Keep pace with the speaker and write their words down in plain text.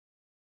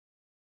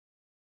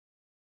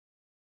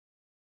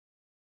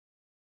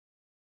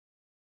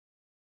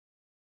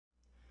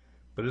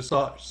But his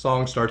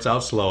song starts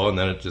out slow and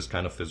then it just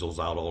kind of fizzles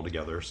out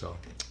altogether. So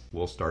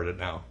we'll start it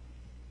now.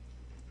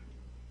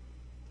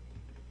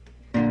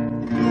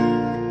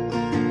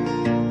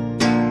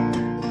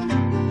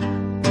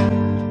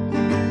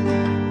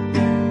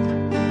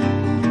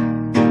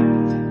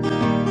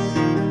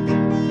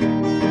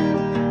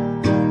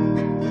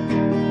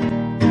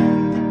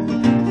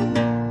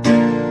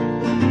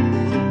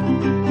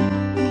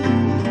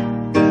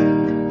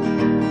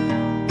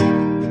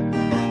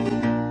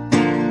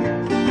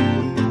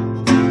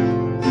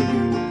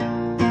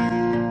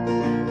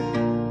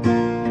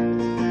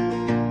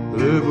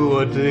 Look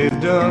what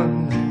they've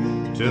done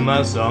to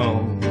my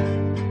song,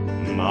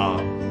 Ma.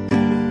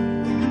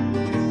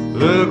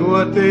 Look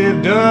what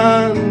they've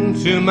done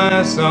to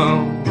my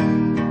song.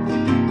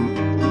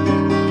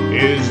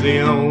 It's the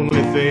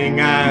only thing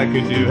I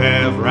could do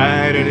half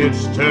right, and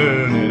it's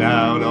turning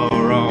out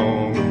all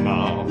wrong,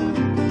 Ma.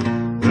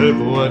 Look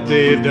what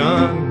they've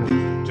done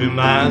to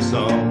my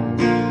song.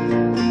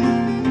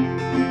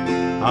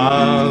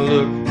 Ah,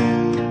 look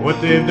what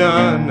they've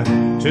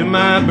done to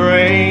my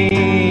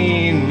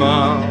brain,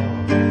 Ma.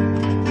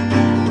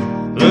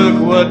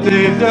 Look what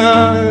they've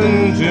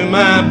done to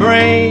my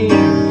brain.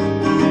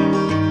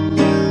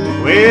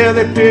 Well,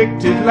 they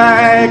picked it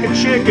like a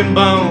chicken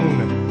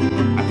bone.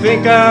 I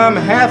think I'm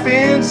half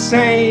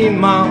insane,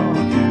 Ma.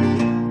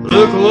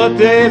 Look what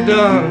they've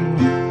done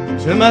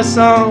to my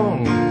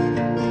song.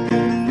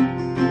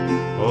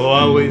 Oh,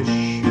 I wish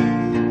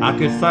I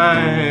could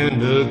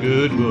find a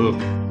good book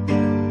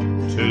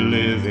to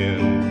live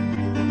in.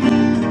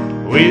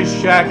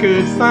 Wish I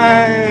could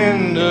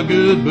find a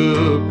good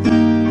book.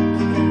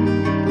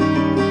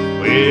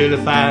 Well,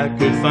 if I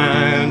could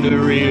find a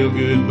real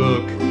good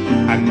book,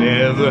 I'd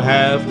never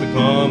have to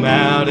come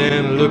out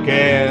and look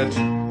at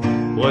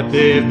what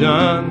they've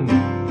done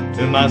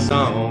to my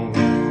song.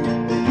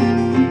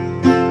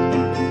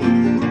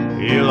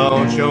 Il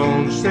a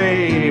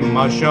changé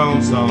ma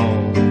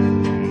chanson,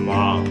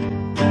 Ma.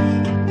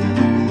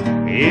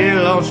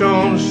 Il a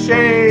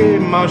changé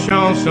ma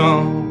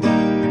chanson,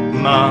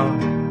 Ma.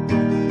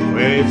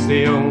 Well, it's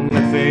the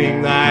only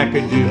thing that I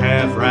could do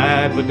half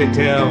right, but they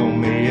tell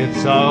me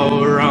it's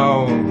all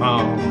wrong,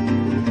 Ma.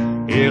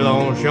 Ils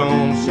ont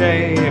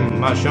changé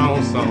ma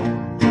chanson,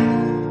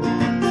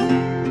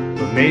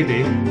 but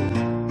maybe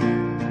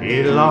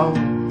it'll all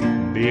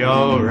be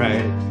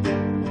alright,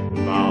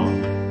 Ma.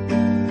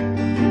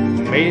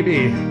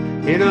 Maybe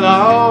it'll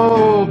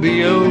all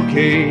be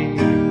okay.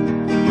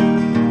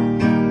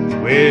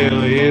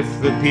 Well, if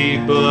the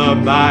people are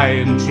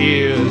buying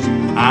tears,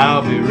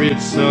 I'll be rich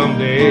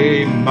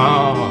someday,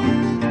 Ma.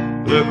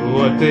 Look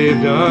what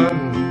they've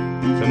done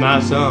to my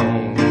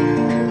song.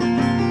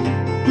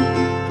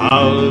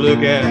 I'll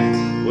look at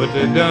what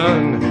they've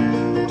done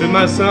to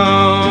my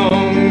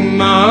song,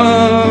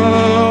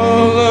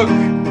 Ma. Look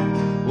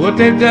what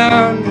they've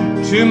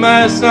done to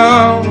my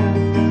song.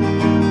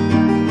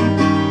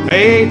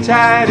 They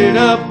tied it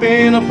up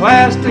in a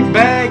plastic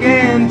bag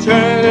and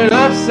turned it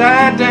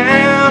upside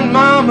down,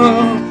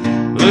 Mama.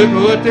 Look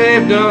what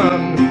they've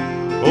done.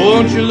 Oh,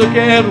 won't you look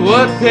at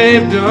what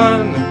they've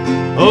done?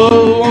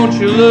 Oh, won't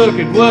you look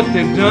at what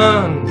they've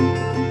done?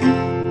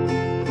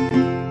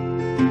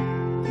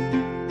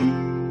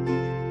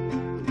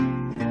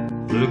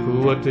 Look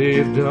at what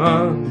they've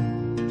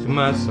done to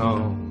my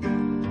song,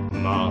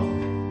 Ma.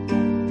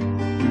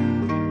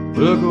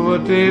 Look at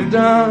what they've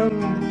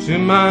done to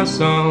my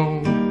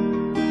song.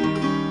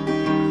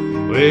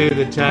 Well,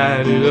 they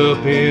tied it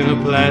up in a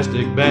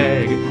plastic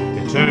bag,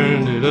 they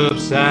turned it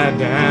upside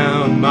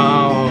down,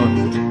 Ma.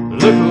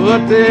 Look at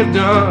what they've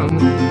done.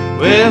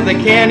 Well, they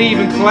can't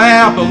even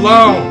clap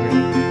along.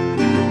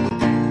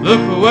 Look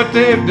at what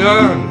they've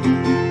done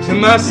to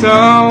my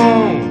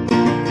song.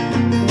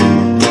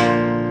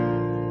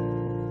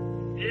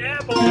 Yeah,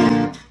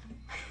 boy.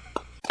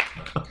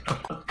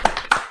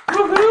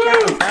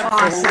 Woohoo!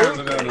 Awesome.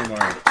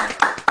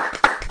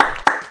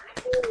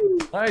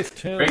 Nice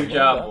tune. Great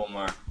job,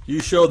 Omar. You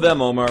showed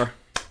them, Omar.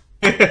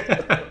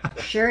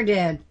 Sure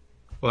did.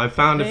 Well, I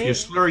found if you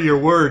slur your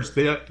words,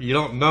 you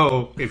don't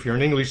know, if you're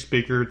an English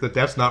speaker, that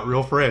that's not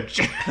real French.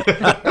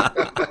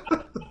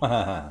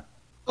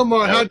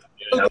 Omar, how'd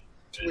you do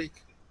this week?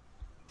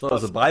 Thought it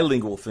was a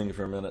bilingual thing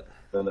for a minute.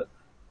 A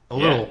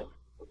little.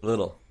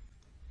 Little.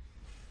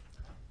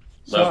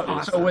 So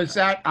was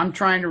that? I'm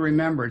trying to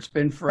remember. It's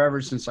been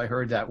forever since I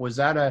heard that. Was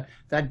that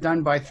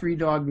done by Three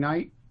Dog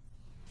Night?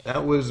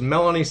 That was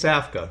Melanie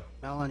Safka.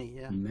 Melanie,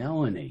 yeah.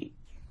 Melanie.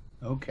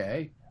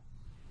 Okay.